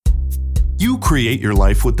You create your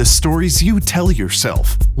life with the stories you tell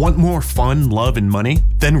yourself. Want more fun, love, and money?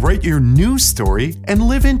 Then write your new story and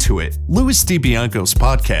live into it. Louis DiBianco's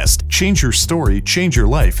podcast, Change Your Story, Change Your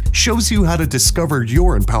Life, shows you how to discover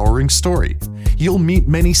your empowering story. You'll meet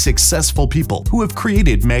many successful people who have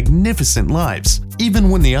created magnificent lives, even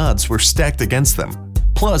when the odds were stacked against them.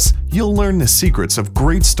 Plus, you'll learn the secrets of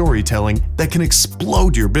great storytelling that can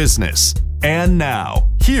explode your business. And now,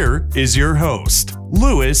 here is your host,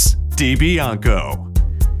 Louis DiBianco.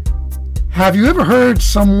 Have you ever heard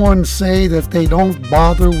someone say that they don't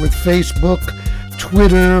bother with Facebook,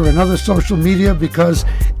 Twitter, and other social media because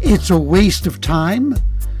it's a waste of time?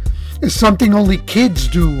 It's something only kids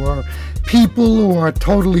do, or people who are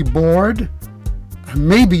totally bored?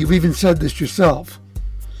 Maybe you've even said this yourself.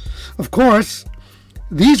 Of course,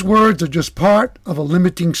 these words are just part of a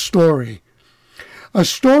limiting story. A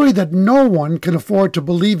story that no one can afford to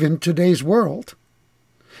believe in today's world.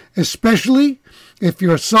 Especially if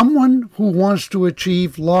you're someone who wants to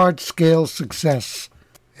achieve large-scale success.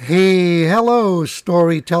 Hey, hello,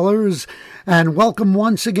 storytellers, and welcome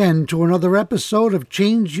once again to another episode of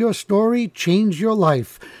Change Your Story, Change Your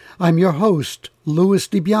Life. I'm your host, Louis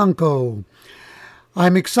DiBianco.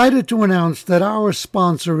 I'm excited to announce that our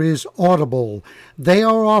sponsor is Audible. They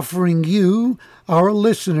are offering you, our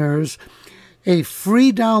listeners, a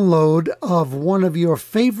free download of one of your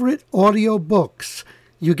favorite audio books.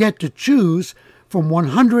 You get to choose from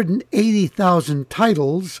 180,000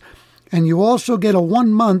 titles, and you also get a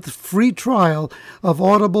 1-month free trial of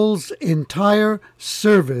Audible's entire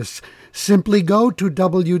service. Simply go to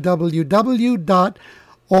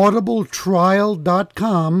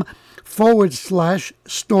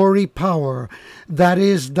www.audibletrial.com/storypower. That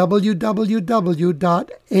is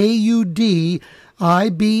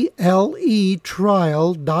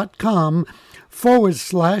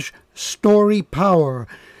www.audibletrial.com/storypower.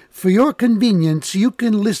 For your convenience, you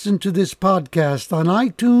can listen to this podcast on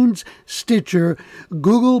iTunes, Stitcher,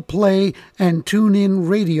 Google Play, and TuneIn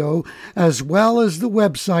Radio, as well as the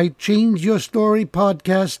website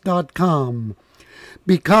changeyourstorypodcast.com.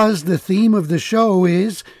 Because the theme of the show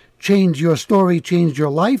is Change Your Story, Change Your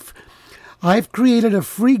Life, I've created a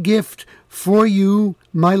free gift for you,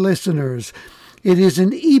 my listeners. It is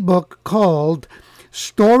an ebook called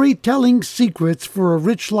Storytelling Secrets for a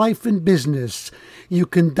Rich Life in Business. You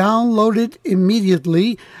can download it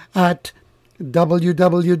immediately at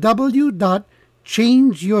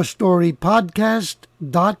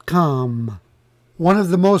www.changeyourstorypodcast.com. One of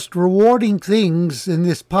the most rewarding things in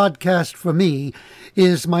this podcast for me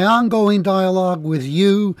is my ongoing dialogue with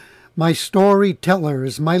you, my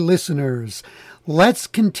storytellers, my listeners. Let's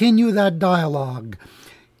continue that dialogue.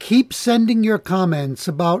 Keep sending your comments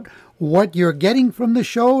about what you're getting from the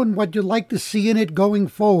show and what you'd like to see in it going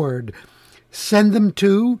forward. Send them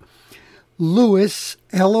to Louis,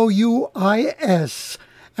 L-O-U-I-S,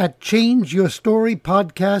 at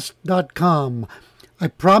changeyourstorypodcast.com. I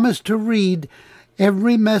promise to read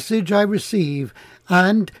every message I receive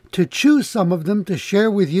and to choose some of them to share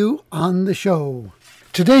with you on the show.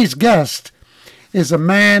 Today's guest is a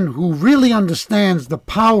man who really understands the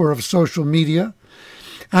power of social media,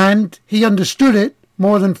 and he understood it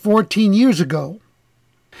more than 14 years ago.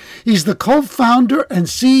 He's the co-founder and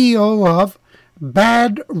CEO of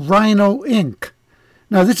Bad Rhino, Inc.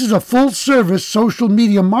 Now, this is a full-service social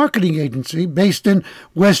media marketing agency based in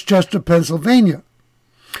Westchester, Pennsylvania.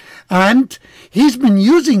 And he's been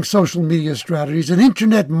using social media strategies and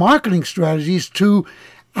internet marketing strategies to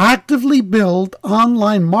actively build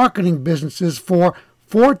online marketing businesses for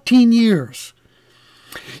 14 years.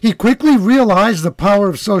 He quickly realized the power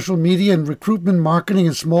of social media in recruitment marketing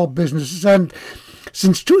in small businesses, and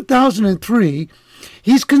since 2003,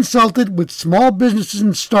 he's consulted with small businesses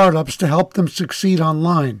and startups to help them succeed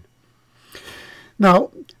online.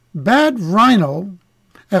 Now, Bad Rhino,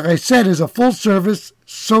 as I said, is a full-service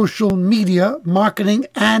social media marketing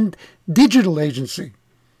and digital agency.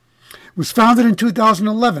 It was founded in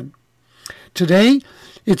 2011. Today,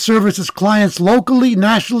 it services clients locally,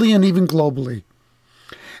 nationally, and even globally.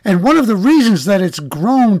 And one of the reasons that it's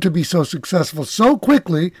grown to be so successful so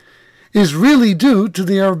quickly is really due to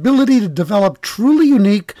their ability to develop truly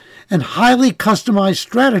unique and highly customized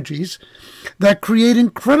strategies that create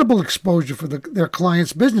incredible exposure for their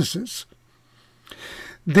clients' businesses.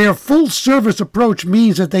 Their full-service approach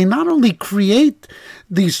means that they not only create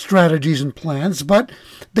these strategies and plans, but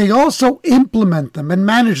they also implement them and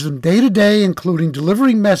manage them day to day, including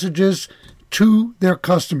delivering messages to their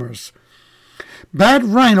customers. Bad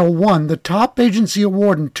Rhino won the Top Agency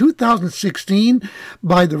Award in 2016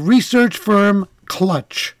 by the research firm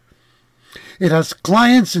Clutch. It has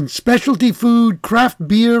clients in specialty food, craft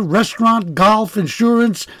beer, restaurant, golf,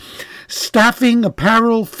 insurance, staffing,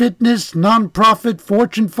 apparel, fitness, nonprofit,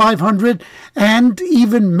 Fortune 500, and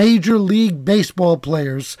even Major League Baseball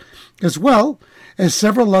players, as well as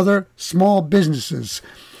several other small businesses.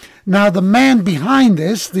 Now, the man behind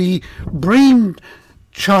this, the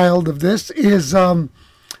brainchild of this, is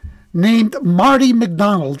named Marty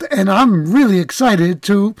McDonald, and I'm really excited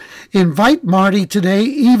to invite Marty today,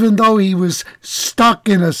 even though he was stuck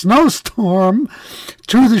in a snowstorm,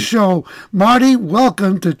 to the show. Marty,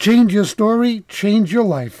 welcome to Change Your Story, Change Your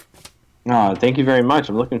Life. Thank you very much.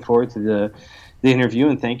 I'm looking forward to the interview,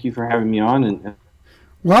 and thank you for having me on. And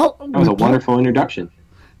well, that was a wonderful introduction.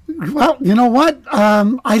 Well, you know what?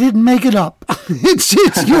 I didn't make it up.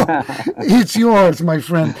 It's yours, my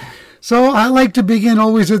friend. So I like to begin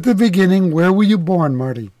always at the beginning. Where were you born,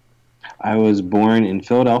 Marty? I was born in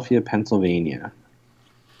Philadelphia, Pennsylvania.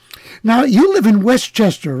 Now, you live in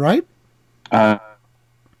Westchester, right?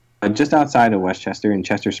 Just outside of Westchester in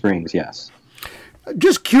Chester Springs, yes.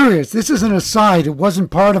 Just curious. This is an aside. It wasn't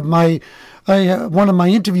part of my one of my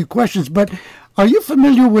interview questions, but are you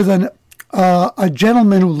familiar with a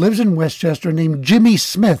gentleman who lives in Westchester named Jimmy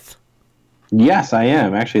Smith? Yes, I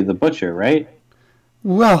am. Actually, the butcher, right?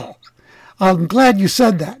 Well, I'm glad you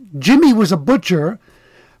said that. Jimmy was a butcher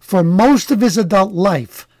for most of his adult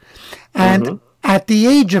life. And at the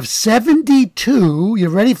age of 72, you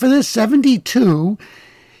ready for this? 72,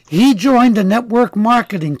 he joined a network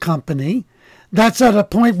marketing company. That's at a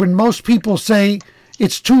point when most people say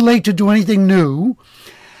it's too late to do anything new.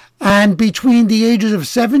 And between the ages of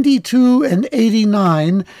 72 and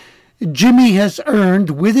 89, Jimmy has earned,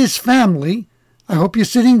 with his family, I hope you're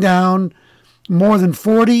sitting down, more than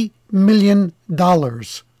 $40 million.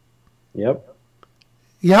 Yep. Yep.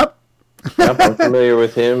 Yep, I'm familiar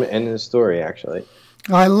with him and his story, actually.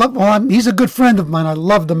 He's a good friend of mine. I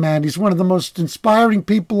love the man. He's one of the most inspiring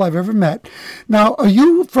people I've ever met. Now, are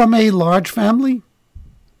you from a large family?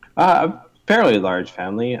 A fairly large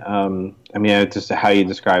family. Just how you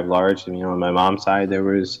describe large. On my mom's side, there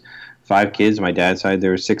was 5 kids. On my dad's side,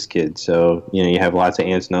 there were 6 kids. So, you have lots of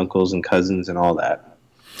aunts and uncles and cousins and all that.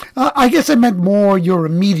 I guess I meant more your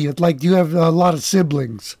immediate. Like, do you have a lot of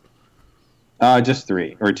siblings? Just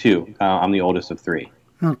 3 or 2. I'm the oldest of 3.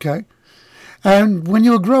 Okay. And when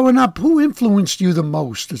you were growing up, who influenced you the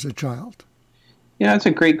most as a child? Yeah, that's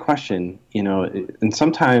a great question. And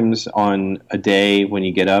sometimes on a day when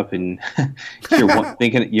you get up and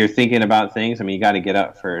you're thinking about things. You got to get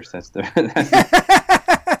up first. That's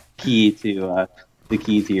the key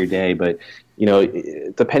to your day. But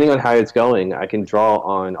depending on how it's going, I can draw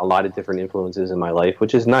on a lot of different influences in my life,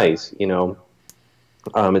 which is nice.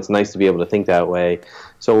 It's nice to be able to think that way.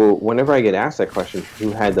 So whenever I get asked that question,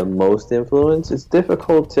 who had the most influence, it's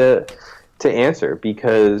difficult to answer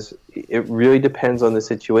because it really depends on the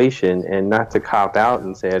situation, and not to cop out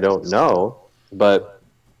and say I don't know, but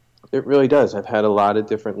it really does. I've had a lot of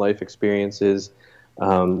different life experiences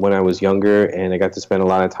when I was younger, and I got to spend a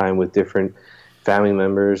lot of time with different family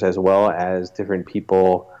members as well as different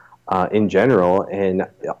people in general, and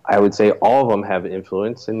I would say all of them have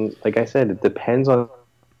influence, and like I said, it depends on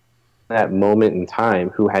that moment in time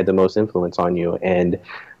who had the most influence on you, and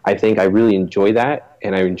I think I really enjoy that,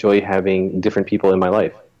 and I enjoy having different people in my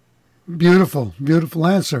life. Beautiful, beautiful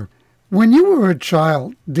answer. When you were a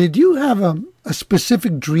child, did you have a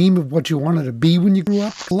specific dream of what you wanted to be when you grew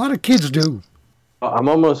up? A lot of kids do. I'm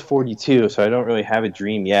almost 42, so I don't really have a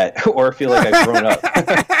dream yet, or feel like I've grown up.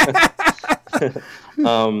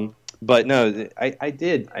 But no, I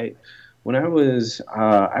did. When I was,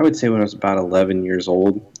 I would say when I was about 11 years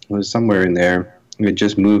old, it was somewhere in there. I had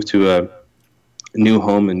just moved to a new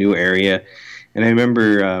home, a new area, and I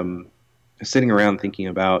remember sitting around thinking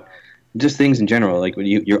about just things in general, like when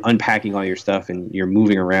you're unpacking all your stuff and you're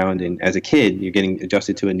moving around, and as a kid, you're getting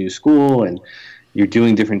adjusted to a new school and you're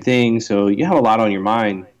doing different things, so you have a lot on your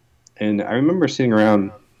mind. And I remember sitting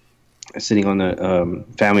on the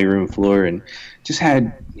family room floor and just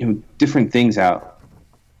had different things out.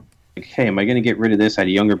 Like, hey, am I going to get rid of this? I had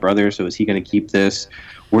a younger brother, so is he going to keep this?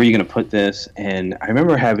 Where are you going to put this? And I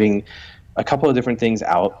remember having a couple of different things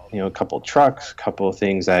out, a couple of trucks, a couple of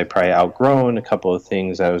things I probably outgrown, a couple of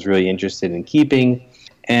things I was really interested in keeping.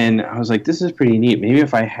 And I was like, this is pretty neat. Maybe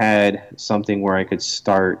if I had something where I could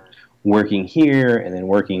start working here and then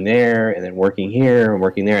working there and then working here and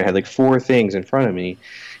working there. I had like 4 things in front of me.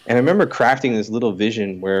 And I remember crafting this little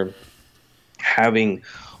vision where having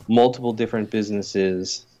multiple different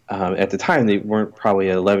businesses, at the time they weren't probably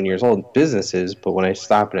 11 years old businesses, but when I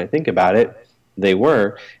stop and I think about it, they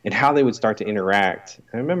were, and how they would start to interact.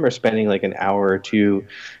 I remember spending like an hour or two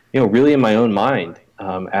really in my own mind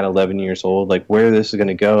at 11 years old, like where this is going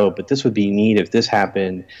to go, but this would be neat if this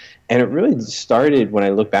happened. And it really started, when I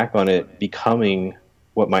look back on it, becoming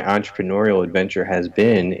what my entrepreneurial adventure has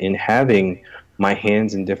been, in having my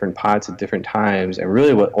hands in different pots at different times, and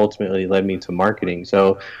really what ultimately led me to marketing.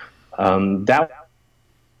 So that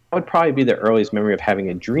would probably be the earliest memory of having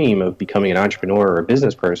a dream of becoming an entrepreneur or a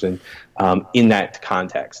business person in that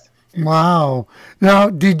context. Wow. Now,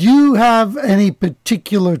 did you have any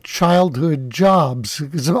particular childhood jobs?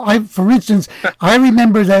 Because for instance, I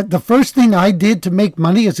remember that the first thing I did to make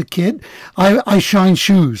money as a kid, I shined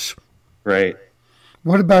shoes. Right.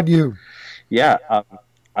 What about you? Yeah.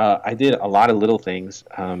 I did a lot of little things.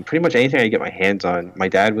 Pretty much anything I get my hands on. My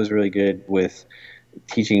dad was really good with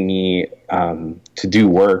teaching me to do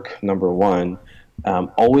work, number one.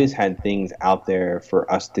 Always had things out there for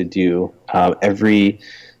us to do. Every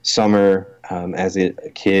summer, as a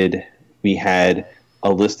kid, we had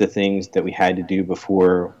a list of things that we had to do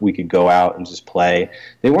before we could go out and just play.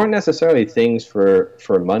 They weren't necessarily things for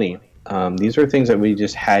money. These were things that we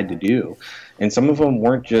just had to do. And some of them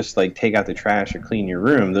weren't just like take out the trash or clean your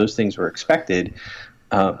room. Those things were expected.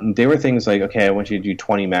 They were things like, okay, I want you to do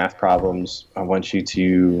 20 math problems. I want you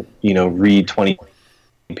to, read 20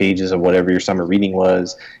 pages of whatever your summer reading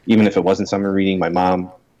was. Even if it wasn't summer reading, my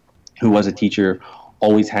mom, who was a teacher,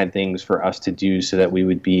 always had things for us to do so that we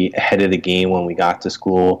would be ahead of the game when we got to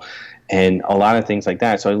school, and a lot of things like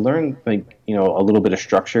that. So I learned a little bit of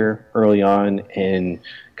structure early on, and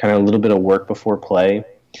kind of a little bit of work before play.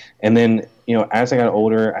 And then, as I got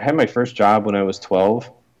older, I had my first job when I was 12.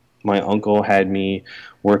 My uncle had me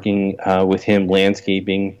working with him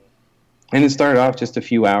landscaping, and it started off just a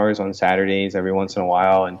few hours on Saturdays every once in a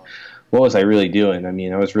while. And what was I really doing? I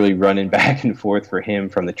mean, I was really running back and forth for him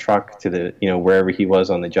from the truck to the, wherever he was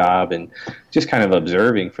on the job, and just kind of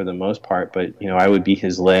observing for the most part. But, I would be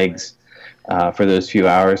his legs for those few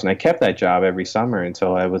hours. And I kept that job every summer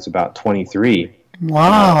until I was about 23.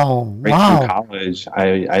 Wow. Right through college,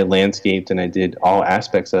 I landscaped, and I did all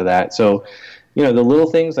aspects of that. So, the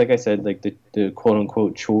little things, like I said, like the quote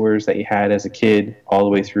unquote chores that you had as a kid, all the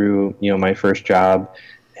way through, my first job.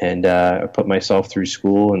 And I put myself through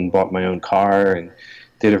school and bought my own car and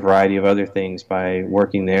did a variety of other things by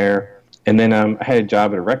working there. And then I had a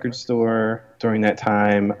job at a record store during that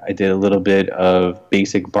time. I did a little bit of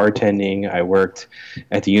basic bartending. I worked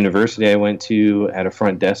at the university I went to at a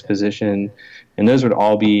front desk position. And those would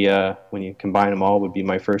all be, when you combine them all, would be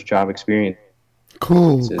my first job experience.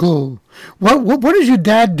 Cool. What does your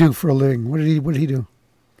dad do for a living? What did he do?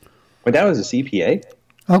 My dad was a CPA.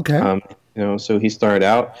 Okay. So he started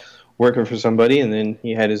out working for somebody, and then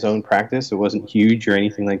he had his own practice. It wasn't huge or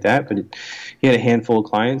anything like that, but he had a handful of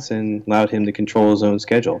clients and allowed him to control his own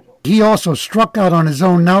schedule. He also struck out on his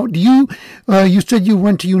own. Now, you said you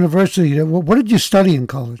went to university. What did you study in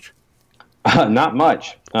college? Not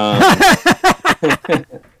much.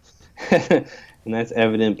 And that's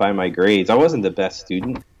evident by my grades. I wasn't the best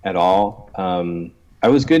student at all. I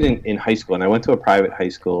was good in high school, and I went to a private high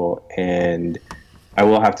school, and I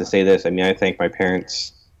will have to say this. I mean, I thank my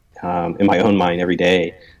parents in my own mind every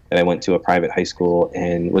day that I went to a private high school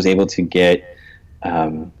and was able to get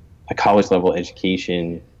a college-level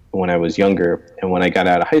education when I was younger. And when I got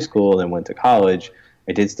out of high school and went to college,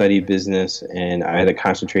 I did study business, and I had a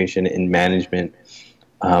concentration in management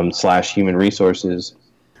 / human resources.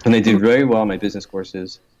 And I did very well in my business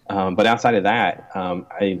courses. But outside of that,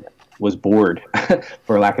 I was bored,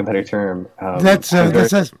 for lack of a better term.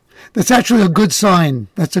 That's actually a good sign.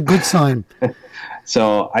 That's a good sign.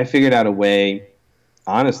 So I figured out a way,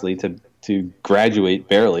 honestly, to graduate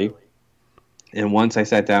barely. And once I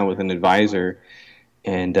sat down with an advisor,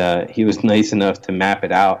 and he was nice enough to map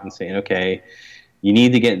it out and saying, okay, you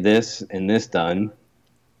need to get this and this done.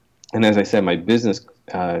 And as I said, my business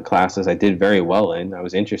classes I did very well in. I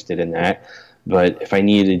was interested in that. But if I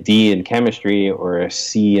needed a D in chemistry or a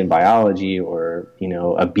C in biology or,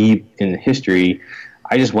 a B in history,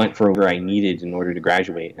 I just went for where I needed in order to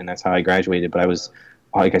graduate. And that's how I graduated. But I was,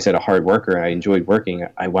 like I said, a hard worker. I enjoyed working.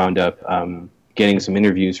 I wound up getting some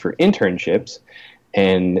interviews for internships.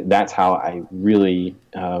 And that's how I really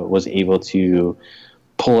was able to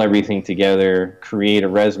pull everything together, create a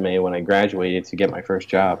resume when I graduated to get my first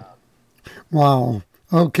job. Wow.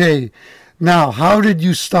 Okay. Now, how did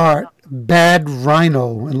you start Bad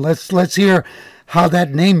Rhino? And let's hear how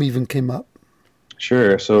that name even came up.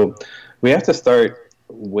 Sure. So we have to start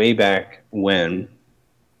way back when,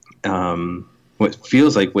 what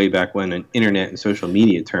feels like way back when in internet and social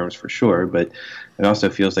media terms for sure, but it also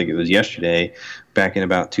feels like it was yesterday, back in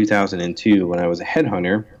about 2002 when I was a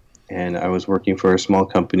headhunter and I was working for a small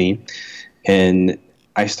company. And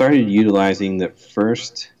I started utilizing the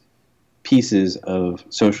first pieces of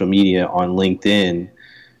social media on LinkedIn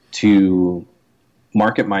to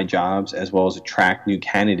market my jobs as well as attract new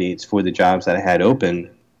candidates for the jobs that I had open.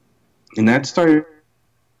 And that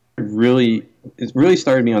really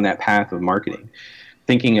started me on that path of marketing,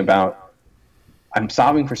 thinking about I'm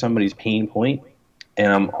solving for somebody's pain point,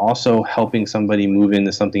 and I'm also helping somebody move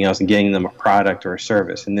into something else and getting them a product or a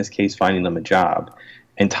service, in this case, finding them a job,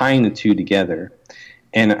 and tying the two together.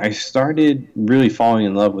 And I started really falling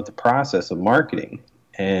in love with the process of marketing,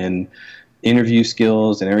 and interview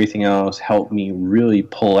skills and everything else helped me really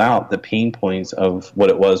pull out the pain points of what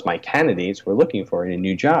it was my candidates were looking for in a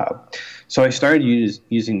new job. So I started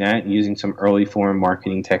using that, using some early form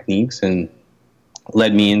marketing techniques, and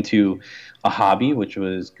led me into a hobby, which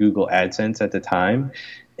was Google AdSense at the time.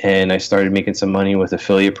 And I started making some money with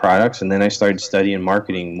affiliate products, and then I started studying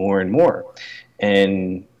marketing more and more.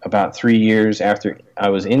 And about 3 years after I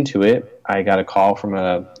was into it, I got a call from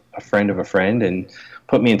a friend of a friend and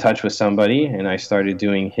put me in touch with somebody, and I started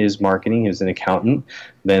doing his marketing. He was an accountant.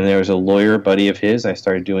 Then there was a lawyer buddy of his. I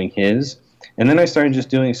started doing his. And then I started just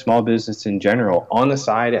doing small business in general on the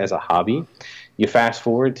side as a hobby. You fast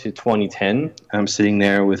forward to 2010, I'm sitting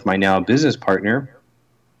there with my now business partner,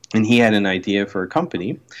 and he had an idea for a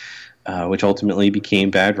company, which ultimately became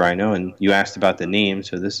Bad Rhino. And you asked about the name,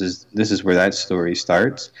 so this is where that story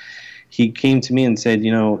starts. He came to me and said,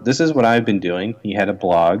 this is what I've been doing. He had a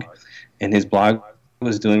blog, and his blog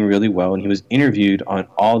was doing really well, and he was interviewed on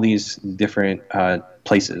all these different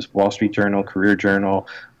places: Wall Street Journal, Career Journal,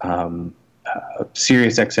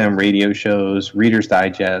 Sirius XM radio shows, Reader's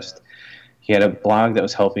Digest. He had a blog that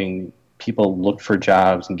was helping people look for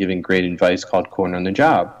jobs and giving great advice called Corner on the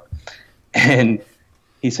Job. And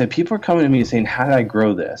he said, people are coming to me saying, how did I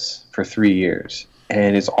grow this for 3 years?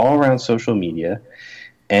 And it's all around social media.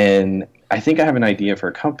 And I think I have an idea for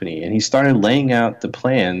a company. And he started laying out the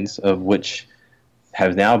plans, of which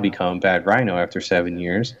have now become Bad Rhino after 7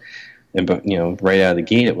 years. And right out of the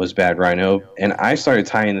gate, it was Bad Rhino. And I started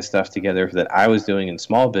tying the stuff together that I was doing in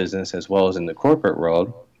small business as well as in the corporate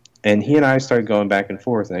world. And he and I started going back and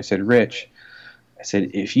forth. And I said, Rich,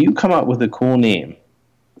 if you come up with a cool name,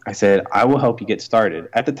 I said, I will help you get started.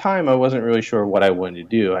 At the time, I wasn't really sure what I wanted to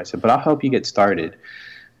do. I said, but I'll help you get started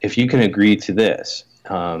if you can agree to this.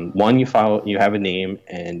 One, you have a name,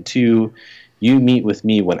 and two, you meet with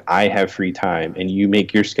me when I have free time, and you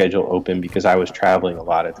make your schedule open, because I was traveling a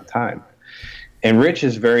lot at the time. And Rich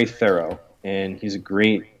is very thorough, and he's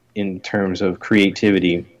great in terms of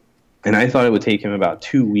creativity. And I thought it would take him about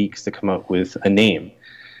 2 weeks to come up with a name,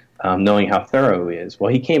 knowing how thorough he is.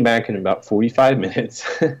 Well, he came back in about 45 minutes,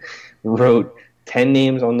 wrote 10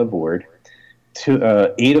 names on the board.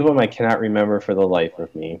 8 of them I cannot remember for the life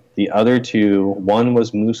of me. The other 2, one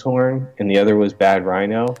was Moosehorn, and the other was Bad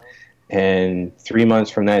Rhino. And 3 months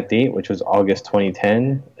from that date, which was August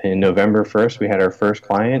 2010, in November 1st, we had our first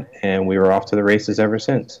client, and we were off to the races ever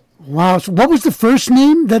since. Wow. So what was the first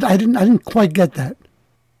name? That I didn't quite get that.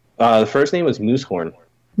 The first name was Moosehorn.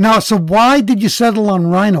 Now, so why did you settle on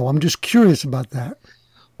Rhino? I'm just curious about that.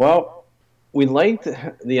 Well, we liked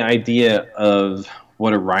the idea of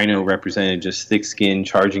what a rhino represented, just thick skin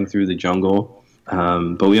charging through the jungle.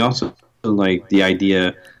 But we also liked the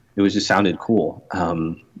idea, it just sounded cool.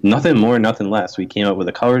 Nothing more, nothing less. We came up with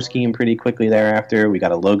a color scheme pretty quickly thereafter. We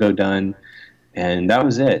got a logo done, and that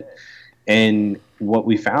was it. And what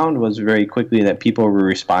we found was very quickly that people were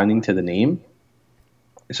responding to the name.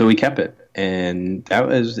 So we kept it, and that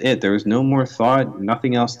was it. There was no more thought,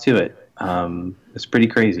 nothing else to it. It's pretty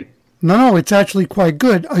crazy. No, it's actually quite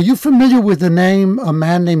good. Are you familiar with the name, a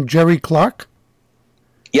man named Jerry Clark?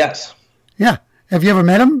 Yes. Yeah. Have you ever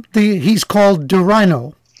met him? He's called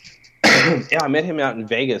DeRhino. Yeah, I met him out in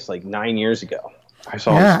Vegas like 9 years ago. I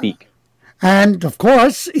saw him speak. And, of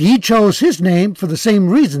course, he chose his name for the same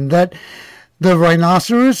reason, that the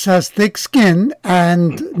rhinoceros has thick skin,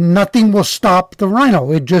 and nothing will stop the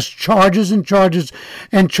rhino. It just charges and charges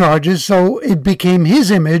and charges. So it became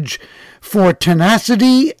his image for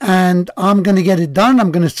tenacity, and I'm going to get it done.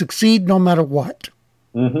 I'm going to succeed no matter what.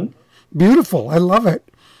 Mm-hmm. Beautiful. I love it.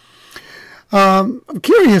 I'm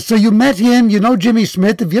curious. So you met him. You know Jimmy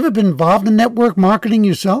Smith. Have you ever been involved in network marketing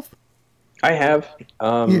yourself? I have.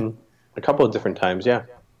 A couple of different times, yeah.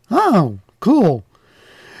 Oh, cool.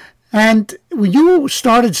 And when you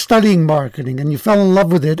started studying marketing and you fell in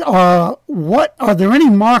love with it, are there any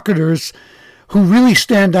marketers who really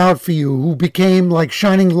stand out for you, who became like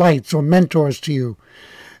shining lights or mentors to you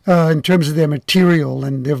in terms of their material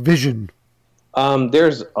and their vision?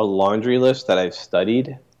 There's a laundry list that I've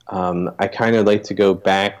studied. I kind of like to go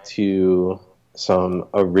back to some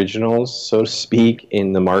originals, so to speak,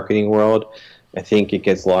 in the marketing world. I think it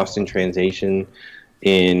gets lost in translation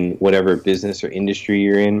in whatever business or industry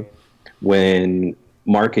you're in, when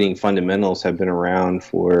marketing fundamentals have been around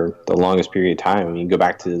for the longest period of time. I mean, you go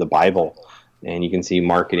back to the Bible and you can see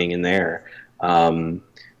marketing in there.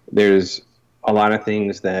 There's a lot of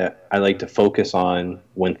things that I like to focus on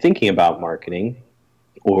when thinking about marketing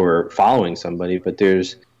or following somebody, but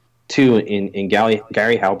there's two in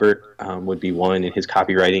Gary Halbert would be one in his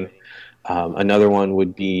copywriting. Another one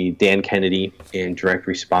would be Dan Kennedy in direct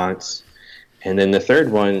response. And then the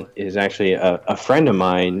third one is actually a friend of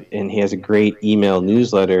mine, and he has a great email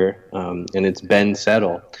newsletter, and it's Ben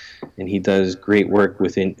Settle, and he does great work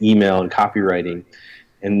within email and copywriting.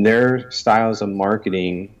 And their styles of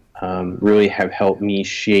marketing really have helped me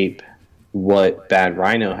shape what Bad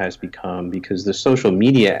Rhino has become, because the social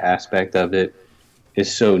media aspect of it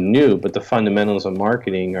is so new, but the fundamentals of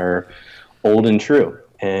marketing are old and true.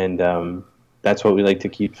 And that's what we like to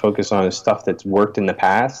keep focus on, is stuff that's worked in the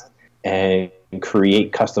past, and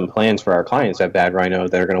create custom plans for our clients at Bad Rhino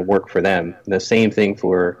that are going to work for them. The same thing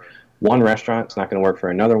for one restaurant, it's not going to work for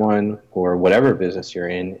another one, or whatever business you're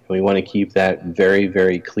in. We want to keep that very,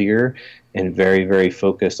 very clear and very, very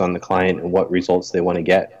focused on the client and what results they want to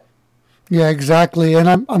get. Yeah, exactly. And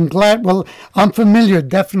I'm glad, well, I'm familiar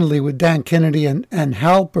definitely with Dan Kennedy and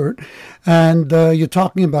Halpert. And you're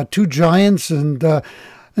talking about two giants. And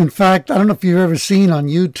in fact, I don't know if you've ever seen on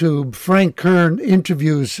YouTube, Frank Kern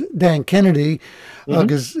interviews Dan Kennedy. Do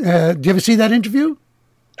you ever see that interview?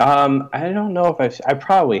 I don't know if I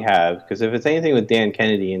probably have, because if it's anything with Dan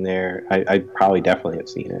Kennedy in there, I probably definitely have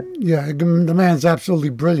seen it. Yeah, the man's absolutely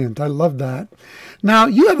brilliant. I love that. Now,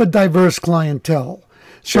 you have a diverse clientele.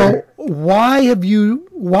 So why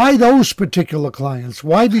those particular clients?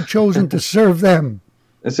 Why have you chosen to serve them?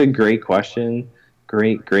 That's a great question.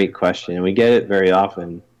 Great question. And we get it very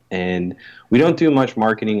often. And we don't do much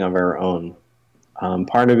marketing of our own.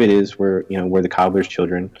 Part of it is we're the cobbler's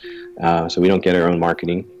children, so we don't get our own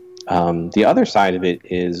marketing. The other side of it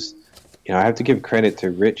is, I have to give credit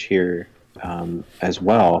to Rich here as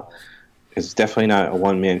well. It's definitely not a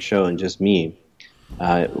one-man show and just me.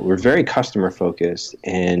 We're very customer focused,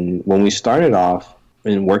 and when we started off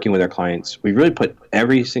in working with our clients, we really put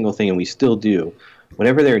every single thing, and we still do,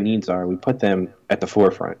 whatever their needs are, we put them at the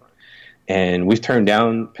forefront. And we've turned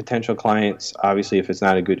down potential clients, obviously, if it's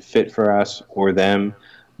not a good fit for us or them,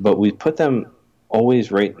 but we put them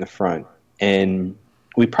always right in the front. And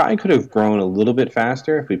we probably could have grown a little bit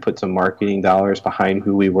faster if we put some marketing dollars behind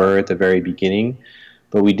who we were at the very beginning,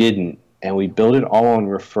 but we didn't. And we built it all on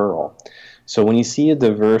referral. So when you see a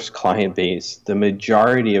diverse client base, the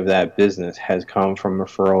majority of that business has come from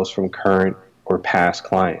referrals from current or past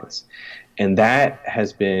clients. And that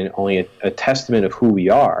has been only a testament of who we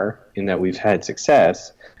are, in that we've had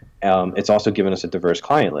success. It's also given us a diverse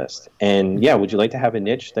client list. And yeah, would you like to have a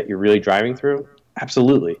niche that you're really driving through?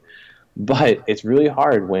 Absolutely. But it's really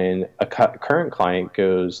hard when a current client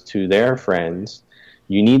goes to their friends.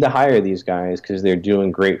 You need to hire these guys because they're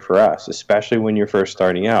doing great for us, especially when you're first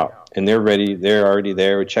starting out. And they're ready, they're already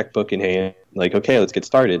there with checkbook in hand, like, okay, let's get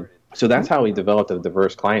started. So that's how we developed a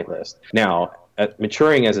diverse client list. Now,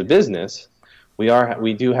 maturing as a business,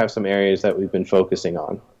 we do have some areas that we've been focusing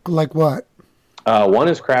on. Like what? One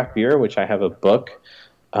is craft beer, which I have a book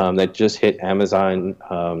that just hit Amazon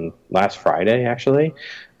last Friday, actually.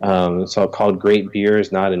 So called Great Beer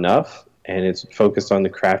is Not Enough, and it's focused on the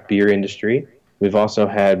craft beer industry. We've also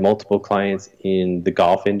had multiple clients in the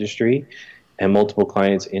golf industry and multiple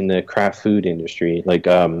clients in the craft food industry, like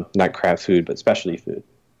not craft food, but specialty food.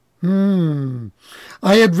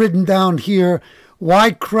 I had written down here,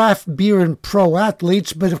 why craft beer and pro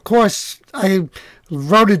athletes? But of course, I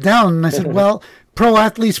wrote it down and I said, well, pro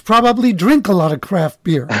athletes probably drink a lot of craft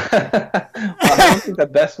beer. I don't think the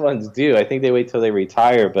best ones do. I think they wait till they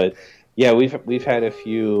retire. But yeah, we've had a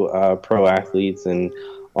few pro athletes, and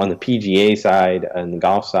on the PGA side and the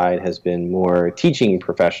golf side has been more teaching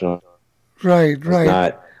professional. Right.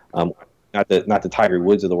 Not the Tiger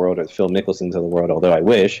Woods of the world or the Phil Mickelsons of the world, although I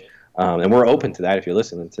wish. And we're open to that if you're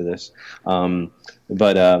listening to this.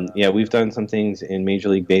 Yeah, we've done some things in Major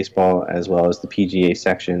League Baseball as well as the PGA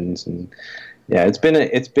sections, and yeah, it's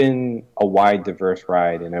been a wide, diverse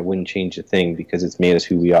ride, and I wouldn't change a thing because it's made us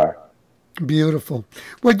who we are. Beautiful.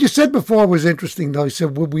 What you said before was interesting, though. You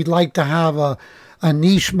said, would we like to have a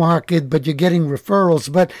niche market, but you're getting referrals.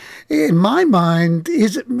 But in my mind,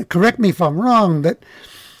 correct me if I'm wrong, that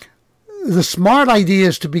the smart idea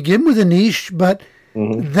is to begin with a niche, but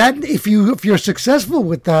that if you're successful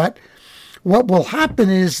with that, what will happen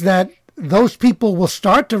is that those people will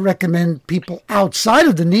start to recommend people outside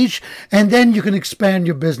of the niche, and then you can expand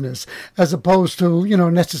your business as opposed to,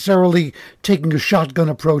 necessarily taking a shotgun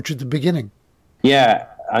approach at the beginning. Yeah,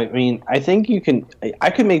 I mean, I think I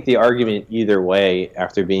could make the argument either way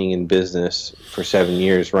after being in business for 7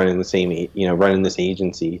 years, running running this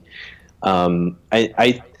agency.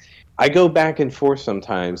 I go back and forth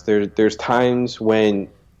sometimes. There's times when,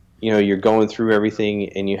 you're going through everything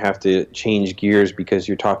and you have to change gears because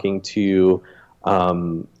you're talking to,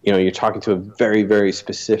 you're talking to a very, very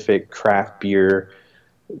specific craft beer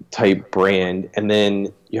type brand. And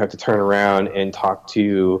then you have to turn around and talk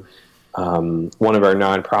to one of our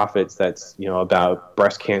nonprofits that's, about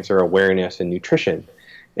breast cancer awareness and nutrition.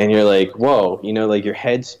 And you're like, whoa, like your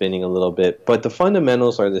head's spinning a little bit. But the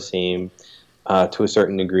fundamentals are the same to a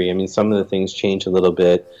certain degree. I mean, some of the things change a little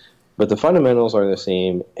bit, but the fundamentals are the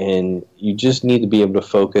same, and you just need to be able to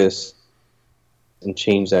focus and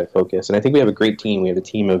change that focus. And I think we have a great team. We have a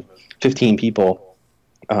team of 15 people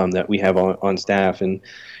that we have on staff, and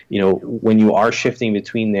when you are shifting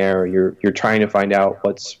between there, you're trying to find out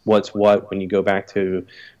what's what when you go back to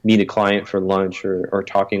meet a client for lunch or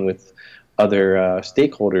talking with other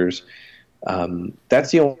stakeholders.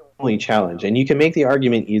 That's the only challenge, and you can make the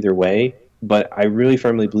argument either way. But I really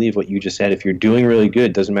firmly believe what you just said. If you're doing really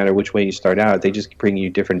good, doesn't matter which way you start out, they just bring you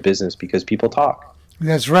different business because people talk.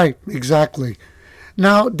 That's right. Exactly.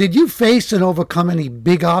 Now, did you face and overcome any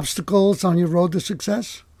big obstacles on your road to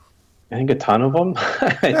success? I think a ton of them. I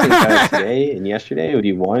think today and yesterday would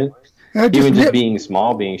be one. Even just being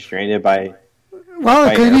small, being stranded by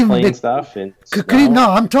airplane stuff. And no,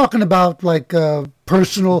 I'm talking about like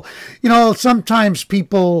personal. Sometimes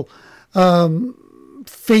people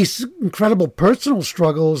face incredible personal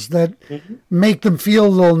struggles that make them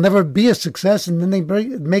feel they'll never be a success, and then they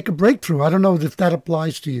make a breakthrough. I don't know if that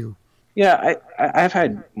applies to you. Yeah, I've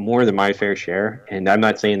had more than my fair share, and I'm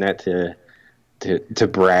not saying that to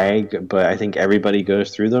brag, but I think everybody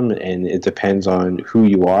goes through them, and it depends on who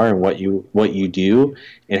you are and what you do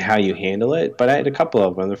and how you handle it. But I had a couple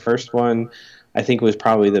of them. The first one, I think, was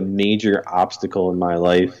probably the major obstacle in my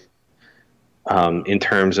life. In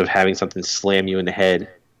terms of having something slam you in the head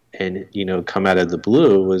and, come out of the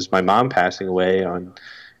blue, was my mom passing away on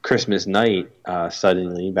Christmas night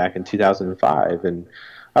suddenly back in 2005. And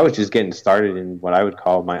I was just getting started in what I would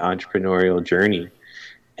call my entrepreneurial journey.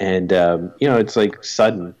 And, it's like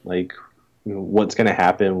sudden, like what's going to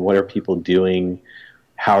happen? What are people doing?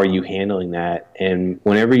 How are you handling that? And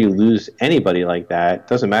whenever you lose anybody like that,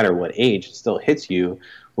 doesn't matter what age, it still hits you.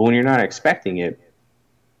 But when you're not expecting it,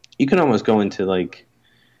 you can almost go into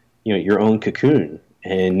your own cocoon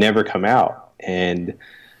and never come out. And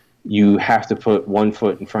you have to put one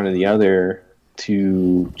foot in front of the other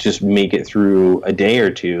to just make it through a day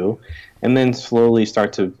or two, and then slowly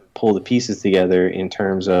start to pull the pieces together in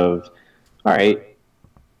terms of, all right,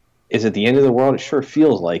 is it the end of the world? It sure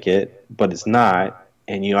feels like it, but it's not.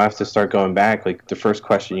 And you have to start going back. Like the first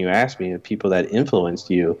question you asked me, of people that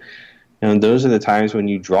influenced you, and those are the times when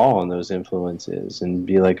you draw on those influences and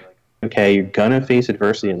be like, okay, you're going to face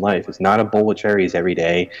adversity in life. It's not a bowl of cherries every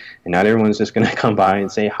day, and not everyone's just going to come by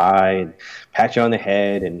and say hi and pat you on the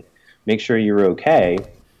head and make sure you're okay.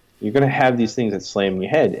 You're going to have these things that slam you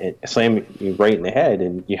right in the head,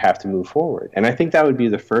 and you have to move forward. And I think that would be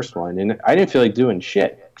the first one. And I didn't feel like doing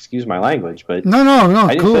shit. Excuse my language, but no,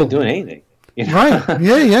 I didn't feel like doing anything. Right?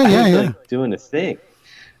 Yeah. Like doing a thing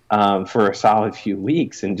for a solid few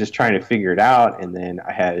weeks and just trying to figure it out. And then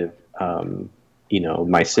I had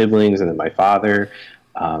my siblings and then my father,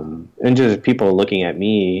 and just people looking at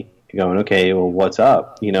me going, okay, well, what's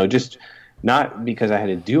up? Just not because I had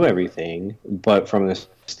to do everything, but from the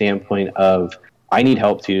standpoint of, I need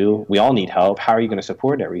help too. We all need help. How are you going to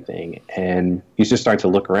support everything? And you just start to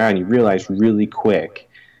look around. You realize really quick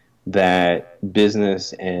that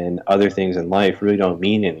business and other things in life really don't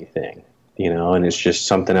mean anything, and it's just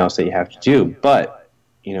something else that you have to do. But,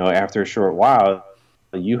 after a short while,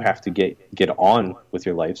 you have to get on with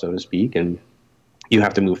your life, so to speak, and you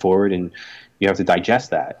have to move forward and you have to digest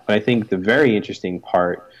that. But I think the very interesting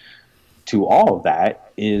part to all of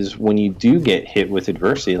that is when you do get hit with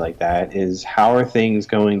adversity like that, is how are things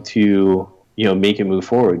going to, make it move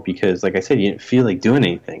forward? Because like I said, you didn't feel like doing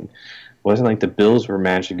anything. It wasn't like the bills were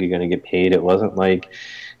magically going to get paid. It wasn't like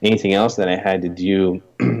anything else that I had to do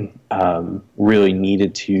really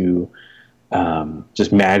needed to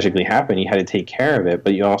just magically happen. You had to take care of it,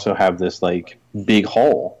 but you also have this like big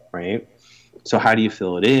hole, right? So how do you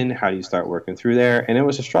fill it in? How do you start working through there? And it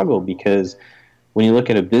was a struggle because when you look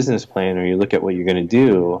at a business plan or you look at what you're going to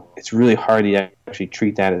do, it's really hard to actually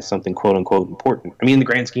treat that as something quote unquote important. I mean, in the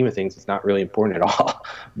grand scheme of things, it's not really important at all,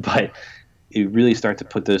 but you really start to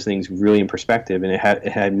put those things really in perspective. And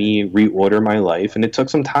it had me reorder my life, and it took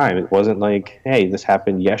some time. It wasn't like, hey, this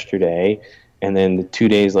happened yesterday, and then 2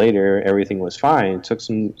 days later everything was fine. It took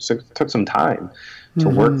some time to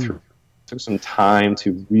work through. It took some time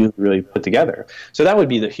to really put together. So that would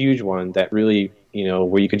be the huge one that really,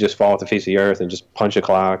 where you could just fall off the face of the earth and just punch a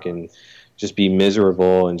clock and just be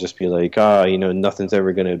miserable and just be like, nothing's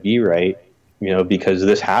ever going to be right, because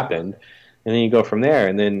this happened. And then you go from there.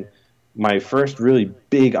 And then my first really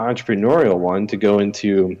big entrepreneurial one to go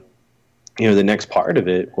into, the next part of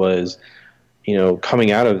it was,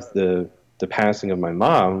 coming out of the passing of my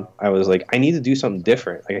mom, I was like, I need to do something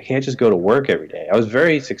different. Like, I can't just go to work every day. I was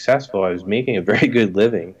very successful. I was making a very good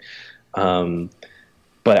living.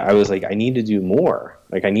 But I was like, I need to do more.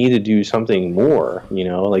 Like, I need to do something more,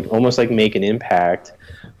 like almost like make an impact,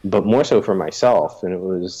 but more so for myself. And it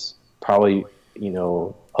was probably,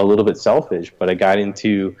 a little bit selfish, but I got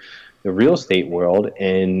into the real estate world,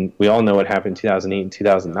 and we all know what happened in 2008 and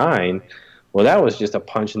 2009. Well, that was just a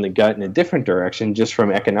punch in the gut in a different direction, just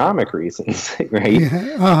from economic reasons, right?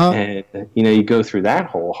 Yeah, uh-huh. And, you go through that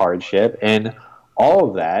whole hardship, and all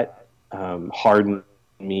of that hardened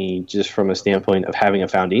me just from a standpoint of having a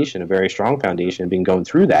foundation, a very strong foundation, being going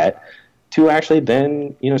through that, to actually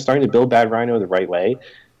then, starting to build Bad Rhino the right way,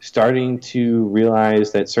 starting to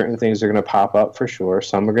realize that certain things are going to pop up for sure.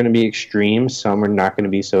 Some are going to be extreme, some are not going to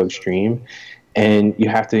be so extreme. And you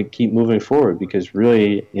have to keep moving forward, because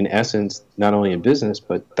really, in essence, not only in business,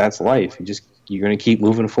 but that's life. You're going to keep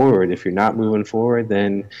moving forward. If you're not moving forward,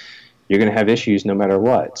 then you're going to have issues no matter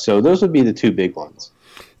what. So those would be the two big ones.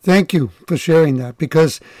 Thank you for sharing that,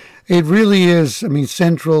 because it really is,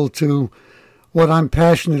 central to what I'm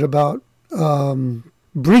passionate about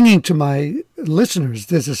bringing to my listeners.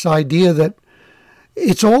 There's this idea that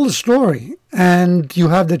it's all a story, and you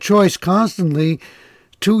have the choice constantly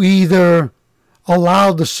to either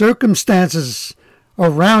allow the circumstances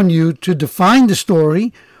around you to define the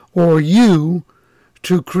story, or you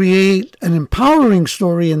to create an empowering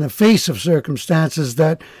story in the face of circumstances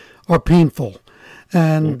that are painful.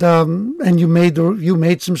 And you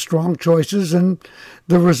made some strong choices, and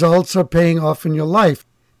the results are paying off in your life.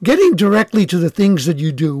 Getting directly to the things that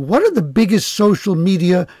you do, what are the biggest social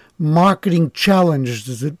media marketing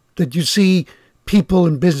challenges that you see people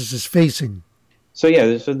and businesses facing? So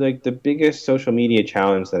the biggest social media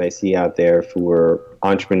challenge that I see out there for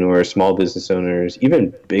entrepreneurs, small business owners,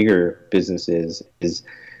 even bigger businesses, is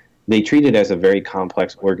they treat it as a very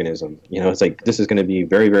complex organism. It's like, this is going to be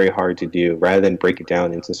very, very hard to do, rather than break it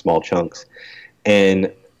down into small chunks.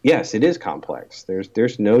 And yes, it is complex.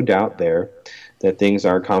 There's no doubt there that things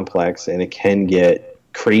are complex, and it can get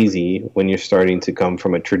crazy when you're starting to come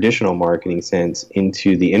from a traditional marketing sense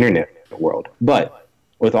into the internet world. But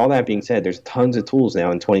with all that being said, there's tons of tools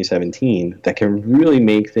now in 2017 that can really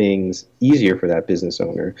make things easier for that business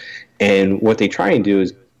owner. And what they try and do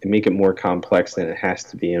is make it more complex than it has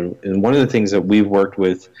to be. And one of the things that we've worked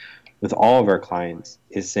with all of our clients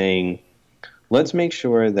is saying, let's make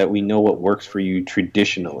sure that we know what works for you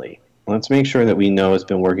traditionally. Let's make sure that we know it's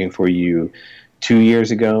been working for you 2 years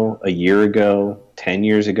ago, a year ago, 10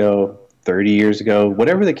 years ago, 30 years ago,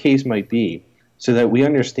 whatever the case might be, so that we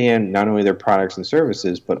understand not only their products and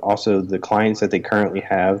services, but also the clients that they currently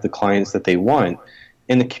have, the clients that they want,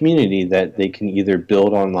 and the community that they can either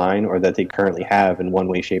build online or that they currently have in one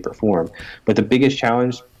way, shape, or form. But the biggest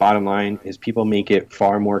challenge, bottom line, is people make it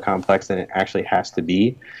far more complex than it actually has to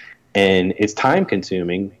be. And it's time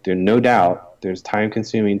consuming. There's no doubt there's time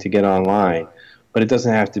consuming to get online, but it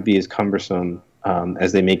doesn't have to be as cumbersome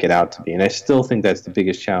as they make it out to be. And I still think that's the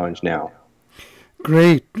biggest challenge now.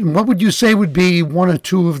 Great. And what would you say would be one or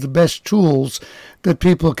two of the best tools that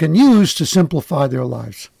people can use to simplify their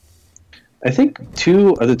lives? I think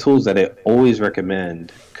two of the tools that I always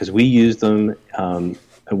recommend, because we use them,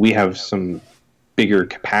 we have some bigger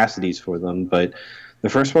capacities for them, but the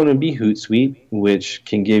first one would be Hootsuite, which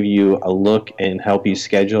can give you a look and help you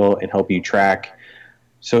schedule and help you track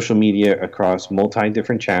social media across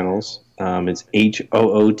multi-different channels. It's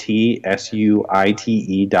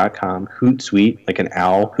HOOTSUITE.com, Hootsuite, like an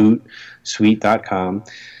owl, hoot, suite.com.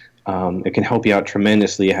 It can help you out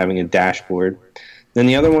tremendously having a dashboard. Then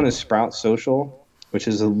the other one is Sprout Social, which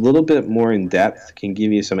is a little bit more in depth, can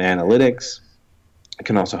give you some analytics. It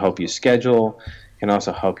can also help you schedule, can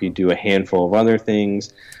also help you do a handful of other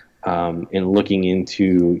things in looking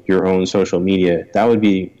into your own social media. That would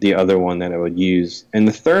be the other one that I would use. And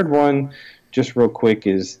the third one, just real quick,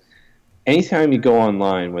 is anytime you go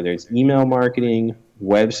online, whether it's email marketing,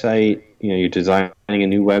 website, you're designing a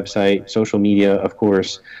new website, social media, of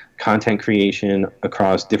course, content creation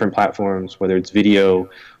across different platforms, whether it's video,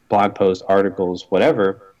 blog posts, articles,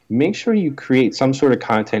 whatever, make sure you create some sort of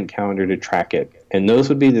content calendar to track it. And those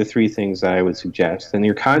would be the three things that I would suggest. And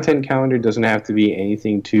your content calendar doesn't have to be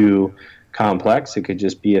anything too complex. It could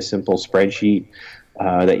just be a simple spreadsheet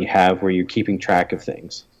that you have where you're keeping track of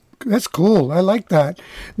things. That's cool. I like that.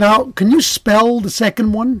 Now, can you spell the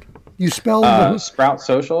second one? You spell Sprout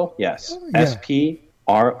Social? Yes. Yeah.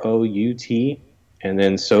 SPROUT, and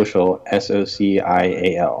then social,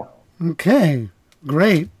 SOCIAL. Okay,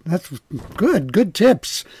 great. That's good. Good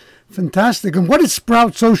tips. Fantastic. And what does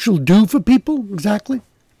Sprout Social do for people exactly?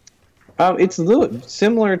 It's a little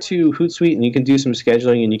similar to Hootsuite, and you can do some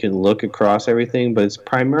scheduling and you can look across everything, but it's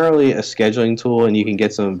primarily a scheduling tool, and you can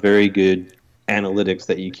get some very good analytics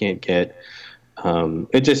that you can't get.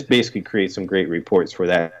 It just basically creates some great reports for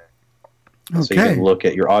that. Okay. So you can look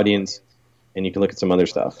at your audience and you can look at some other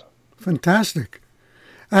stuff. Fantastic.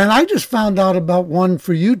 And I just found out about one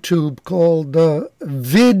for YouTube called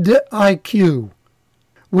vidIQ,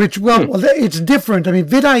 which, it's different. I mean,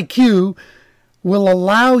 vidIQ will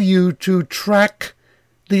allow you to track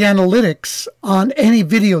the analytics on any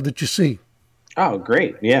video that you see. Oh,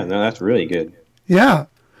 great. Yeah, no, that's really good. Yeah.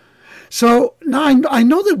 So now I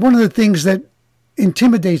know that one of the things that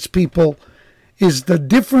intimidates people is the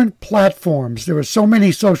different platforms. There are so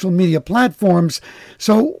many social media platforms.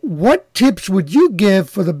 So what tips would you give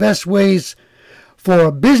for the best ways for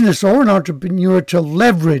a business or an entrepreneur to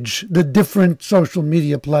leverage the different social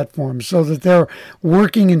media platforms so that they're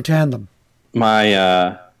working in tandem?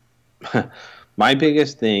 My my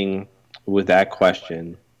biggest thing with that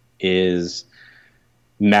question is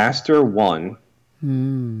master one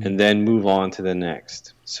and then move on to the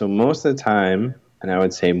next. So most of the time, and I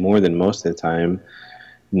would say more than most of the time,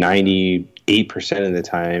 98% of the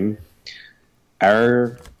time,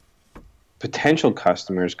 our potential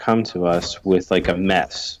customers come to us with like a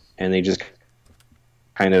mess, and they just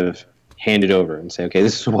kind of hand it over and say, okay,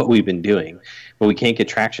 this is what we've been doing, but we can't get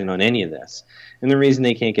traction on any of this. And the reason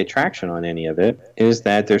they can't get traction on any of it is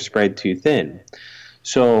that they're spread too thin.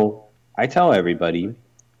 So I tell everybody,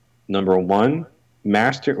 number one,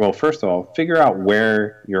 first of all, figure out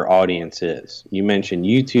where your audience is. You mentioned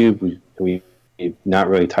YouTube. We've not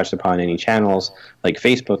really touched upon any channels like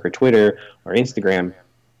Facebook or Twitter or Instagram.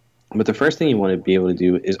 But the first thing you want to be able to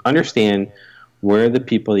do is understand where the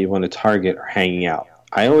people you want to target are hanging out.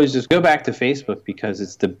 I always just go back to Facebook because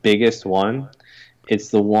it's the biggest one. It's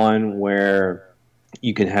the one where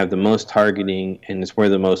you can have the most targeting, and it's where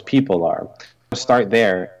the most people are. Start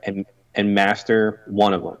there and master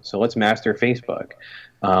one of them. So let's master Facebook.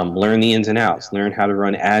 Learn the ins and outs. Learn how to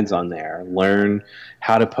run ads on there. Learn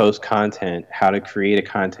how to post content, how to create a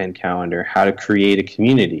content calendar, how to create a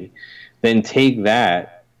community. Then take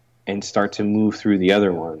that and start to move through the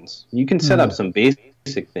other ones. You can set up some basic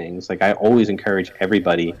things. Like I always encourage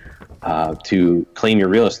everybody to claim your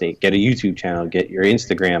real estate, get a YouTube channel, get your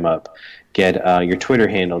Instagram up, get your Twitter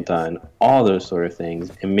handle done, all those sort of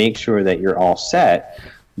things, and make sure that you're all set.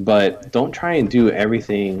 But don't try and do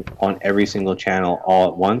everything on every single channel all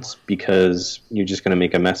at once, because you're just going to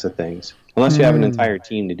make a mess of things, unless you have an entire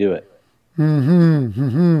team to do it.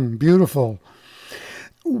 Beautiful.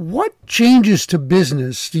 What changes to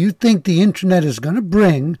business do you think the internet is going to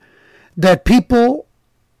bring that people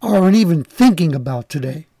aren't even thinking about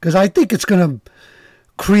today? Because I think it's going to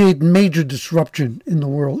create major disruption in the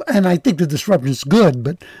world. And I think the disruption is good,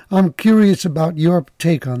 but I'm curious about your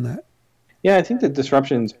take on that. Yeah, I think the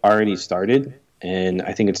disruption's already started, and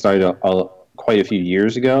I think it started quite a few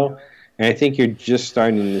years ago. And I think you're just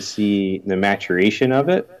starting to see the maturation of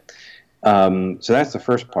it. So that's the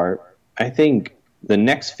first part. I think the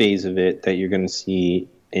next phase of it that you're going to see,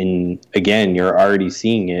 and again, you're already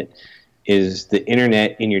seeing it, is the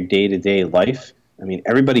internet in your day-to-day life. I mean,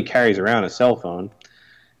 everybody carries around a cell phone,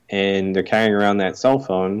 and they're carrying around that cell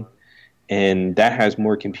phone, and that has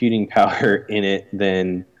more computing power in it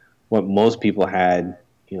than what most people had,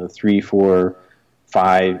 3, 4,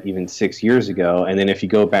 5, even 6 years ago. And then if you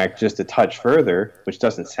go back just a touch further, which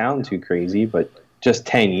doesn't sound too crazy, but just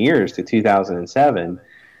 10 years to 2007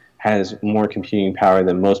 has more computing power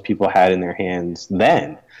than most people had in their hands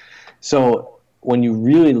then. So when you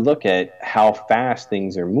really look at how fast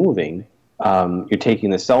things are moving, you're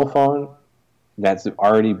taking the cell phone that's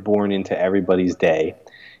already born into everybody's day.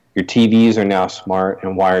 Your TVs are now smart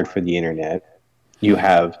and wired for the internet. You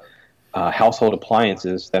have household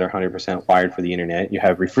appliances that are 100% wired for the internet. You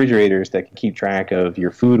have refrigerators that can keep track of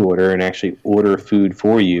your food order and actually order food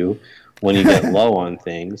for you when you get low on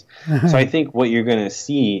things. So I think what you're going to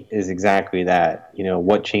see is exactly that.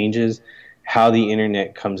 What changes, how the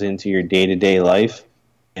internet comes into your day-to-day life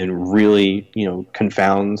and really,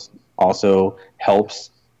 confounds, also helps,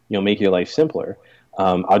 make your life simpler.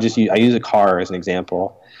 I use a car as an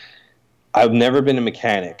example. I've never been a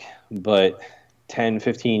mechanic, but 10,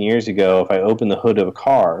 15 years ago, if I opened the hood of a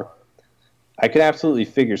car, I could absolutely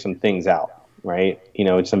figure some things out, right?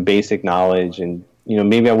 Some basic knowledge, and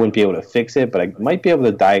maybe I wouldn't be able to fix it, but I might be able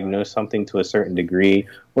to diagnose something to a certain degree,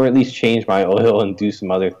 or at least change my oil and do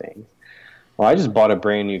some other things. Well, I just bought a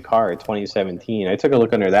brand new car in 2017. I took a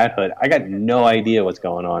look under that hood. I got no idea what's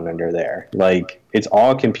going on under there. Like, it's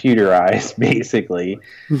all computerized, basically.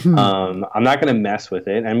 I'm not going to mess with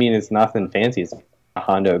it. I mean, it's nothing fancy. It's a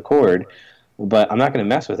Honda Accord. But I'm not going to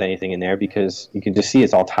mess with anything in there because you can just see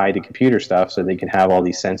it's all tied to computer stuff, so they can have all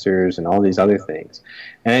these sensors and all these other things.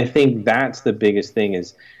 And I think that's the biggest thing,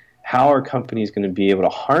 is how are companies going to be able to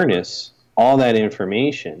harness all that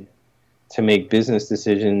information to make business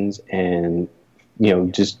decisions and,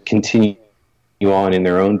 just continue on in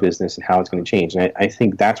their own business and how it's going to change. And I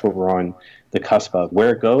think that's what we're on the cusp of.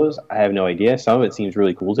 Where it goes, I have no idea. Some of it seems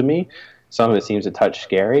really cool to me. Some of it seems a touch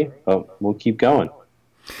scary, but we'll keep going.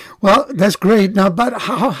 Well, that's great. Now, but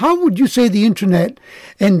how would you say the internet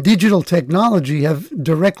and digital technology have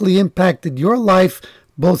directly impacted your life,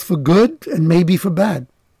 both for good and maybe for bad?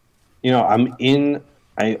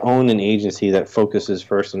 I own an agency that focuses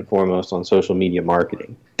first and foremost on social media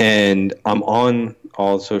marketing. And I'm on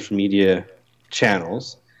all social media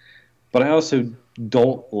channels, but I also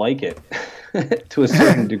don't like it to a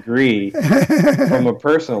certain degree from a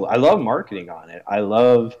personal. I love marketing on it. I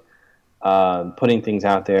love putting things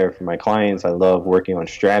out there for my clients. I love working on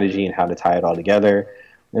strategy and how to tie it all together.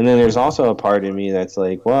 And then there's also a part of me that's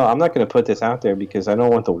like, well, I'm not going to put this out there because I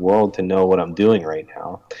don't want the world to know what I'm doing right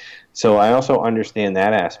now. So I also understand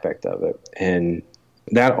that aspect of it. And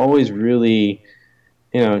that always really,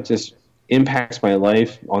 just impacts my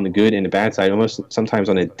life on the good and the bad side, almost sometimes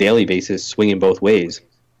on a daily basis, swinging both ways.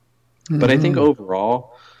 Mm-hmm. But I think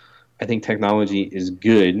overall, I think technology is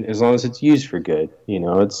good as long as it's used for good.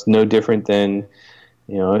 It's no different than,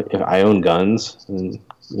 if I own guns, and,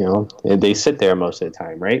 they sit there most of the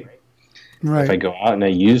time, right? Right. If I go out and I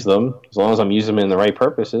use them, as long as I'm using them in the right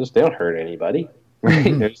purposes, they don't hurt anybody, right?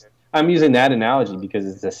 Mm-hmm. I'm using that analogy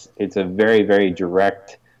because it's a very, very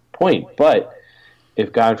direct point. But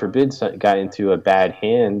if, God forbid, got into a bad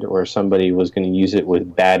hand or somebody was going to use it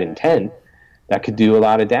with bad intent, that could do a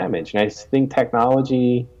lot of damage. And I think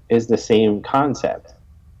technology is the same concept.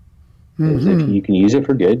 Mm-hmm. If you can use it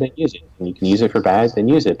for good, then use it. And you can use it for bad, then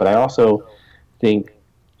use it. But I also think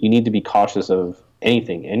you need to be cautious of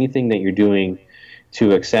anything. Anything that you're doing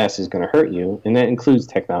to excess is going to hurt you, and that includes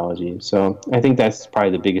technology. So I think that's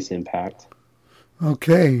probably the biggest impact.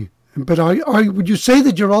 Okay. But would you say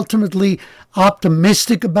that you're ultimately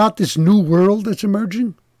optimistic about this new world that's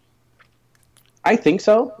emerging? I think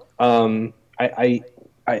so. I'm a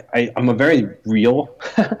very real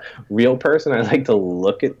person. I like to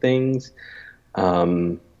look at things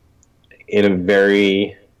in a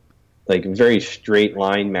very straight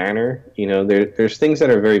line manner. There's things that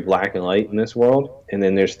are very black and white in this world, and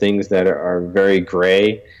then there's things that are very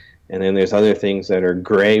gray, and then there's other things that are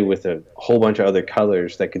gray with a whole bunch of other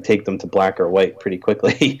colors that could take them to black or white pretty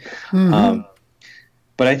quickly. Mm-hmm.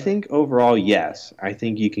 But I think overall, yes. I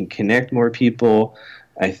think you can connect more people.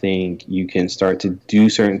 I think you can start to do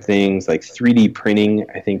certain things like 3D printing,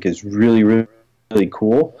 I think is really, really, really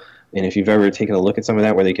cool. And if you've ever taken a look at some of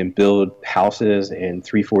that, where they can build houses in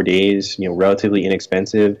 3-4 days, relatively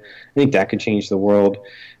inexpensive, I think that could change the world.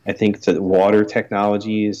 I think the water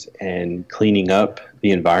technologies and cleaning up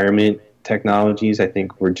the environment technologies, I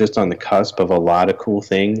think we're just on the cusp of a lot of cool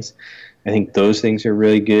things. I think those things are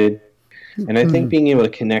really good. And I think being able to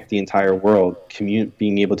connect the entire world,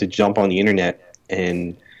 being able to jump on the internet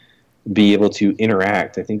and be able to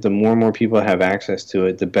interact, I think the more and more people have access to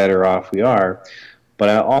it, the better off we are. But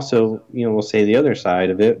I also, will say the other side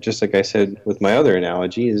of it, just like I said with my other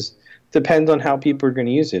analogy, is depends on how people are going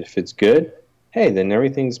to use it. If it's good, hey, then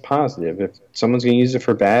everything's positive. If someone's going to use it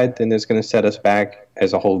for bad, then it's going to set us back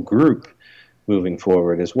as a whole group moving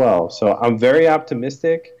forward as well. So I'm very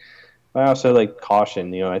optimistic. I also like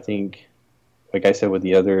caution. I think, like I said with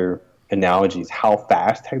the other analogies, how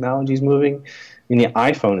fast technology is moving. I mean, the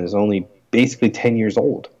iPhone is only basically 10 years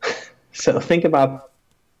old. So think about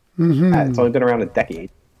that. It's only been around a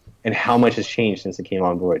decade, and how much has changed since it came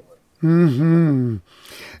on board.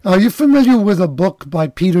 Are you familiar with a book by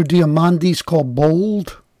Peter Diamandis called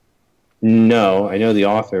Bold? No, I know the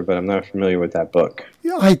author, but I'm not familiar with that book.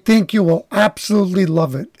 I think you will absolutely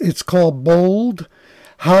love it. It's called Bold: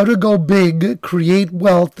 How to Go Big, Create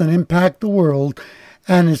Wealth, and Impact the World.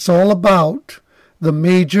 And it's all about the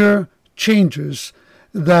major changes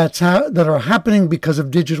that are happening because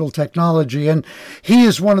of digital technology. And he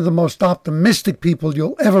is one of the most optimistic people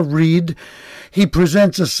you'll ever read. He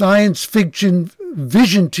presents a science fiction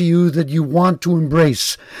vision to you that you want to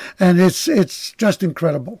embrace, and it's just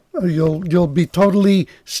incredible. You'll be totally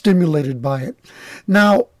stimulated by it.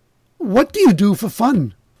 Now, what do you do for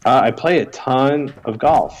fun? I play a ton of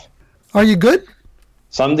golf. Are you good?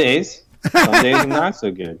 Some days. Some days I'm not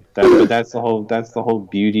so good. But that's the whole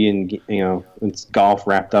beauty, and it's golf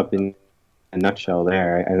wrapped up in a nutshell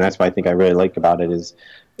there. And that's what I think I really like about it is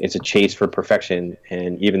it's a chase for perfection,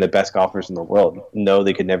 and even the best golfers in the world know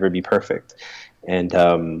they could never be perfect. And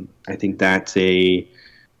I think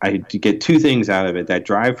I get two things out of it. That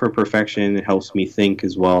drive for perfection helps me think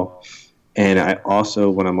as well. And I also,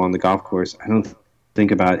 when I'm on the golf course, I don't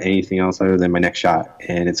think about anything else other than my next shot.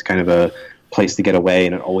 And it's kind of a place to get away,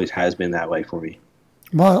 and it always has been that way for me.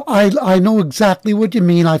 Well, I know exactly what you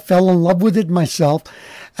mean. I fell in love with it myself,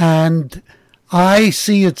 and I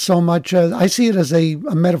see it so much. I see it as a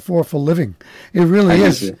metaphor for living. It really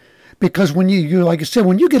is. Because when you, like I said,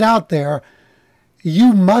 when you get out there,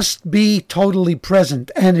 you must be totally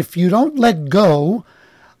present. And if you don't let go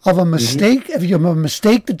of a mistake, if you have a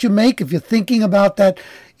mistake that you make, if you're thinking about that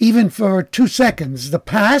even for 2 seconds, the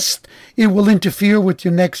past, it will interfere with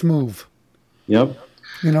your next move. Yep.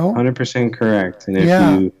 100% correct. And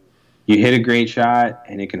if you hit a great shot,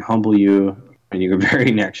 and it can humble you and your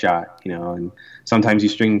very next shot, and sometimes you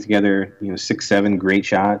string together, 6-7 great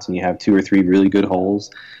shots, and you have 2 or 3 really good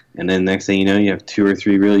holes. And then next thing you know, you have 2 or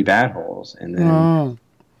 3 really bad holes. And then,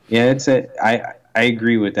 I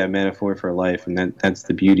agree with that metaphor for life, and that's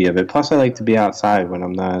the beauty of it. Plus, I like to be outside when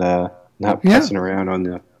I'm not messing around on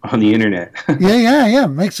the internet. Yeah.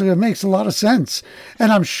 Makes a lot of sense.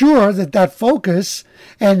 And I'm sure that focus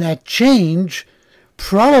and that change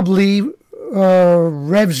probably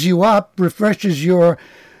revs you up, refreshes your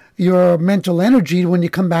mental energy when you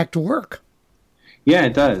come back to work. Yeah,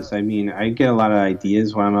 it does. I mean, I get a lot of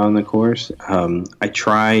ideas while I'm on the course. I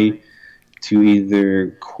try to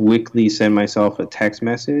either quickly send myself a text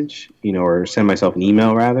message, or send myself an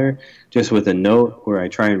email rather, just with a note, where I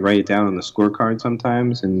try and write it down on the scorecard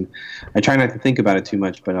sometimes. And I try not to think about it too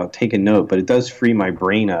much, but I'll take a note. But it does free my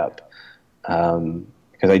brain up,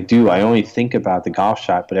 because I only think about the golf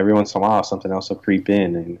shot, but every once in a while something else will creep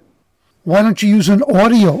in. And why don't you use an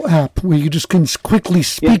audio app where you just can quickly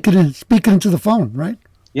speak it into the phone, right?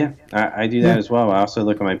 Yeah, I do that as well. I also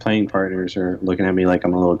look at my playing partners are looking at me like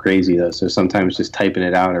I'm a little crazy, though. So sometimes just typing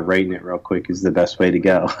it out or writing it real quick is the best way to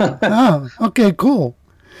go. Oh, okay, cool.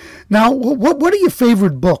 Now, what are your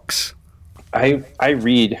favorite books? I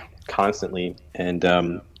read constantly, and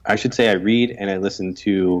I should say I read and I listen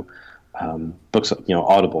to books,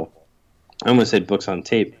 Audible. I almost said books on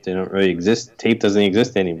tape. They don't really exist. Tape doesn't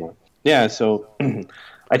exist anymore. Yeah, so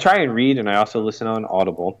I try and read, and I also listen on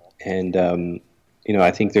Audible. And, I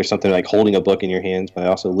think there's something like holding a book in your hands, but I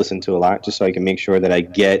also listen to a lot just so I can make sure that I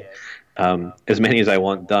get as many as I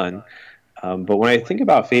want done. But when I think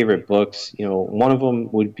about favorite books, one of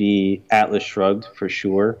them would be Atlas Shrugged for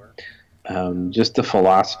sure. Just the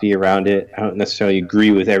philosophy around it. I don't necessarily agree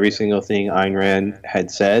with every single thing Ayn Rand had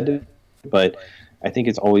said, but I think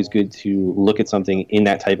it's always good to look at something in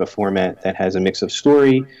that type of format that has a mix of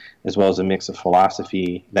story as well as a mix of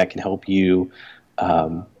philosophy that can help you,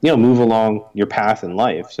 move along your path in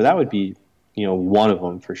life. So that would be, one of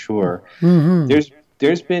them for sure. Mm-hmm.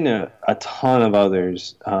 There's been a ton of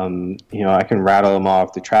others. I can rattle them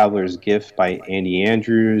off. The Traveler's Gift by Andy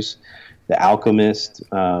Andrews, The Alchemist,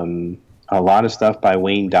 a lot of stuff by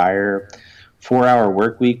Wayne Dyer, 4 Hour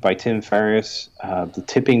Workweek by Tim Ferriss, The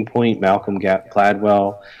Tipping Point, Malcolm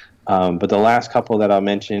Gladwell. But the last couple that I'll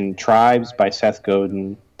mention, Tribes by Seth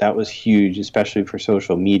Godin, that was huge, especially for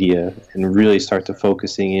social media, and really start to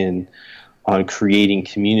focusing in on creating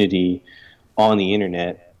community on the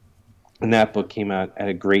internet. And that book came out at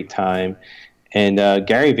a great time. And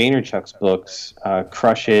Gary Vaynerchuk's books,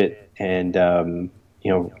 Crush It, and I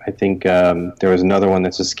think there was another one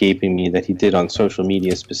that's escaping me that he did on social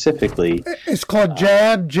media specifically. It's called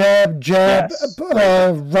Jab, Jab, Jab, yes.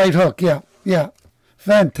 Right Hook. Yeah.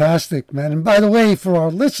 Fantastic, man. And by the way, for our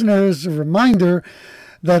listeners, a reminder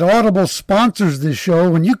that Audible sponsors this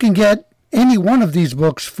show, and you can get any one of these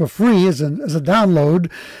books for free as a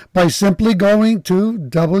download by simply going to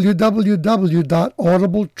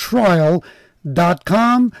www.audibletrial.com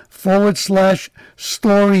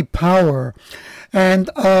story power. And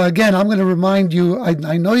again, I'm going to remind you,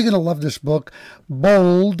 I know you're going to love this book,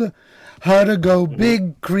 Bold, How to Go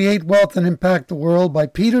Big, Create Wealth, and Impact the World by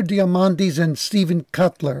Peter Diamandis and Stephen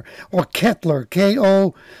Kotler, or Kettler,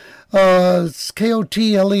 Kotler.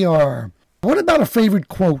 What about a favorite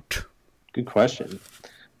quote? Good question.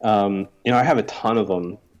 I have a ton of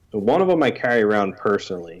them. One of them I carry around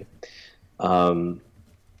personally. And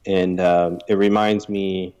it reminds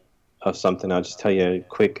me of something. I'll just tell you a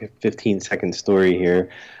quick 15-second story here.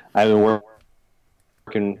 I've been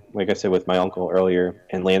working, like I said, with my uncle earlier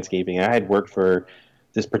in landscaping. I had worked for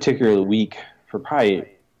this particular week for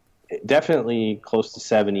definitely close to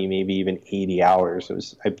 70, maybe even 80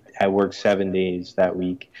 hours. I worked 7 days that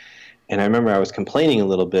week. And I remember I was complaining a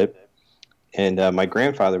little bit, and my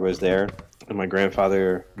grandfather was there. And my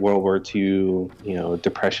grandfather, World War II,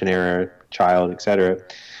 Depression era child, etc.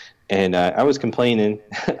 And I was complaining.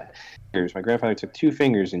 My grandfather took 2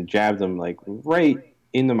 fingers and jabbed them like right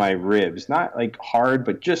into my ribs, not like hard,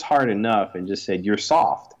 but just hard enough, and just said, "You're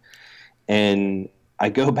soft." And I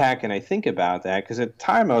go back and I think about that, because at the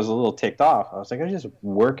time I was a little ticked off. I was like, I'm just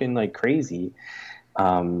working like crazy.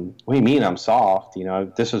 What do you mean I'm soft?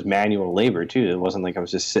 This was manual labor too. It wasn't like I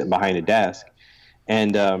was just sitting behind a desk.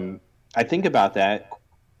 And I think about that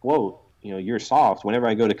quote, "You're soft," whenever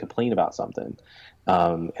I go to complain about something.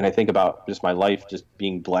 And I think about just my life, just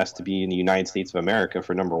being blessed to be in the United States of America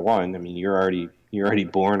for number one. I mean, you're already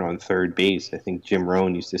born on third base. I think Jim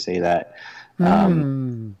Rohn used to say that.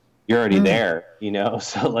 You're already there,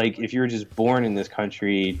 So like, if you're just born in this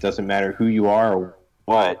country, it doesn't matter who you are or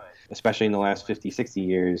what, especially in the last 50, 60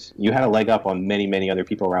 years, you had a leg up on many, many other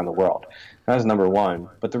people around the world. That was number one.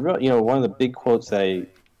 But the real, one of the big quotes that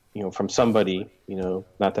from somebody,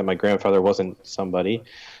 not that my grandfather wasn't somebody,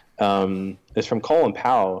 is from Colin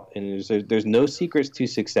Powell. And there's no secrets to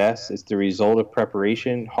success. It's the result of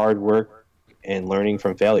preparation, hard work, and learning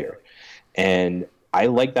from failure. And I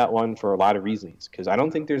like that one for a lot of reasons, because I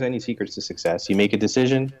don't think there's any secrets to success. You make a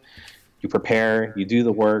decision, you prepare, you do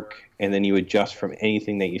the work, and then you adjust from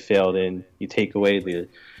anything that you failed in. You take away the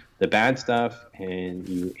bad stuff and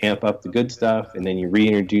you amp up the good stuff, and then you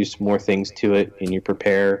reintroduce more things to it, and you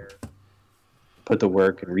prepare, put the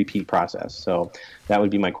work, and repeat process. So that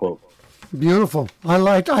would be my quote. Beautiful.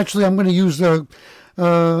 Actually, I'm going to use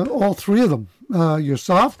all 3 of them. You're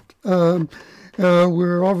soft.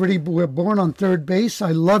 We're born on third base.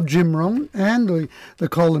 I love Jim Rohn and the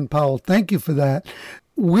Colin Powell. Thank you for that.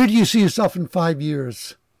 Where do you see yourself in 5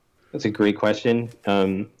 years? That's a great question.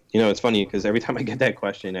 It's funny, because every time I get that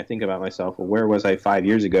question, I think about myself, well, where was I 5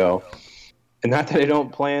 years ago? And not that I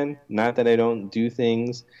don't plan, not that I don't do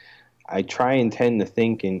things. I try and tend to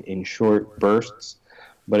think in short bursts.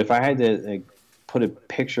 But if I had to put a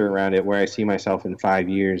picture around it, where I see myself in 5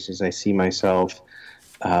 years, is I see myself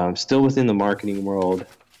still within the marketing world,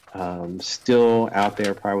 still out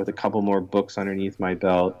there, probably with a couple more books underneath my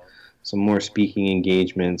belt, some more speaking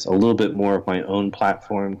engagements, a little bit more of my own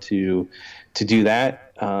platform to do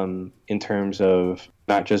that, in terms of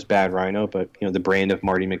not just Bad Rhino, but the brand of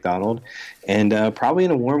Marty McDonald, and probably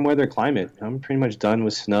in a warm weather climate. I'm pretty much done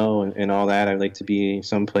with snow and all that. I'd like to be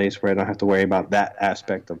someplace where I don't have to worry about that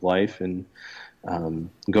aspect of life, and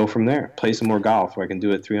go from there. Play some more golf, where I can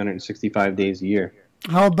do it 365 days a year.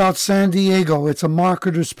 How about San Diego? It's a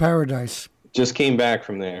marketer's paradise. Just came back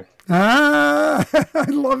from there. I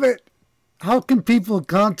love it. How can people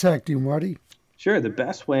contact you, Marty? Sure. The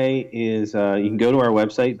best way is you can go to our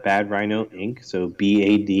website, Bad Rhino Inc. So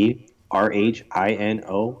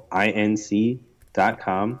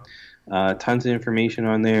BADRHINOINC.com. Tons of information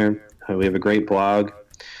on there. We have a great blog.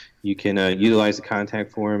 You can utilize the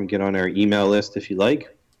contact form, get on our email list if you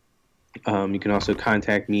like. You can also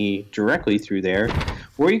contact me directly through there,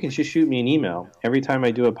 or you can just shoot me an email. Every time I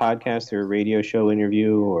do a podcast or a radio show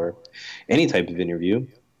interview or any type of interview,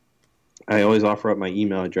 I always offer up my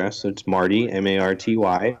email address. So it's Marty, MARTY,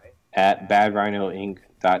 at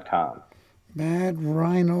badrhinoinc.com.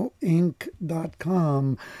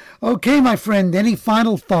 badrhinoinc.com. Okay, my friend, any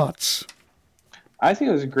final thoughts? I think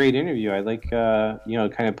it was a great interview. I like, kind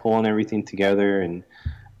of pulling everything together and,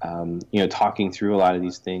 talking through a lot of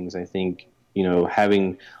these things. I think,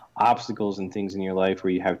 having obstacles and things in your life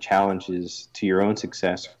where you have challenges to your own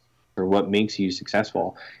success or what makes you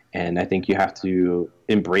successful. And I think you have to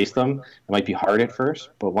embrace them. It might be hard at first,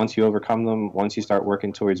 but once you overcome them, once you start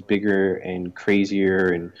working towards bigger and crazier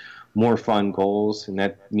and more fun goals, and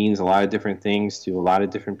that means a lot of different things to a lot of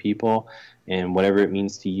different people. And whatever it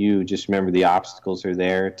means to you, just remember the obstacles are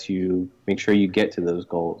there to make sure you get to those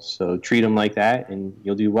goals. So treat them like that, and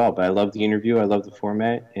you'll do well. But I love the interview. I love the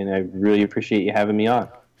format, and I really appreciate you having me on.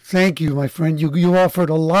 Thank you, my friend. You offered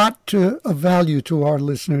a lot of value to our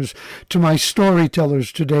listeners, to my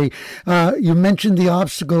storytellers today. You mentioned the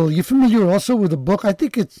obstacle. You're familiar also with a book? I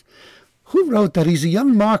think it's, who wrote that? He's a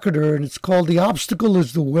young marketer, and it's called The Obstacle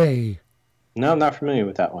is the Way. No, I'm not familiar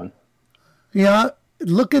with that one. Yeah,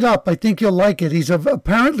 look it up. I think you'll like it. He's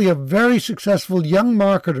apparently a very successful young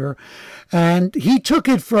marketer, and he took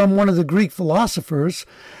it from one of the Greek philosophers,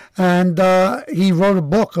 and he wrote a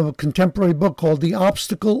book, a contemporary book called The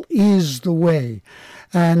Obstacle is the Way.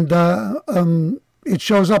 And it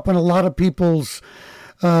shows up on a lot of people's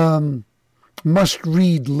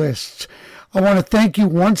must-read lists. I want to thank you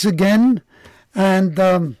once again,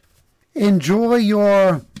 and enjoy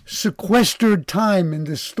your sequestered time in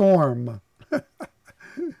this storm.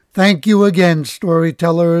 Thank you again,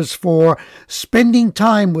 storytellers, for spending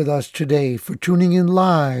time with us today, for tuning in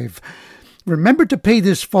live. Remember to pay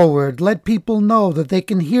this forward. Let people know that they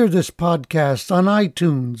can hear this podcast on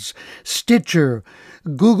iTunes, Stitcher,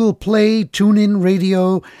 Google Play, TuneIn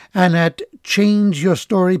Radio, and at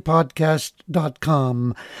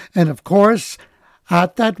changeyourstorypodcast.com. And of course,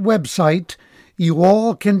 at that website, you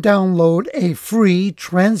all can download a free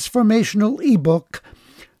transformational ebook,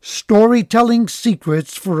 Storytelling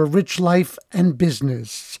Secrets for a Rich Life and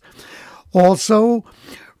Business. Also,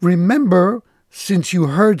 remember, since you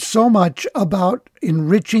heard so much about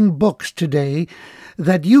enriching books today,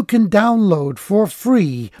 that you can download for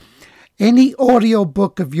free any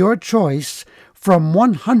audiobook of your choice from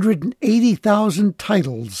 180,000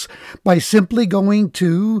 titles by simply going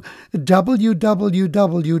to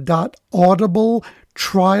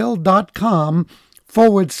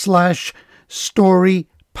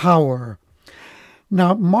www.audibletrial.com/story-power.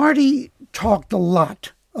 Now, Marty talked a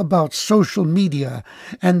lot about social media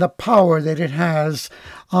and the power that it has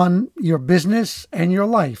on your business and your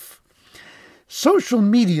life. Social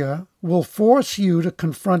media will force you to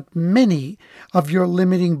confront many of your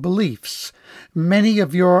limiting beliefs, many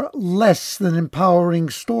of your less than empowering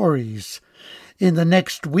stories. In the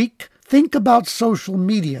next week, think about social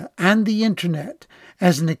media and the internet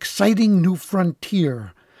as an exciting new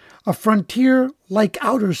frontier, a frontier like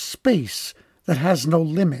outer space that has no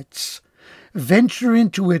limits. Venture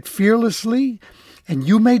into it fearlessly, and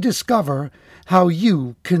you may discover how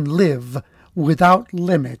you can live without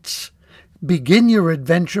limits. Begin your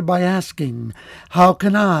adventure by asking, how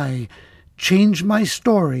can I change my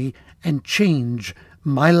story and change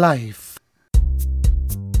my life?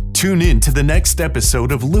 Tune in to the next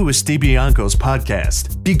episode of Louis DiBianco's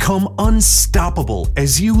podcast. Become unstoppable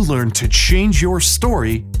as you learn to change your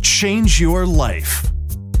story, change your life.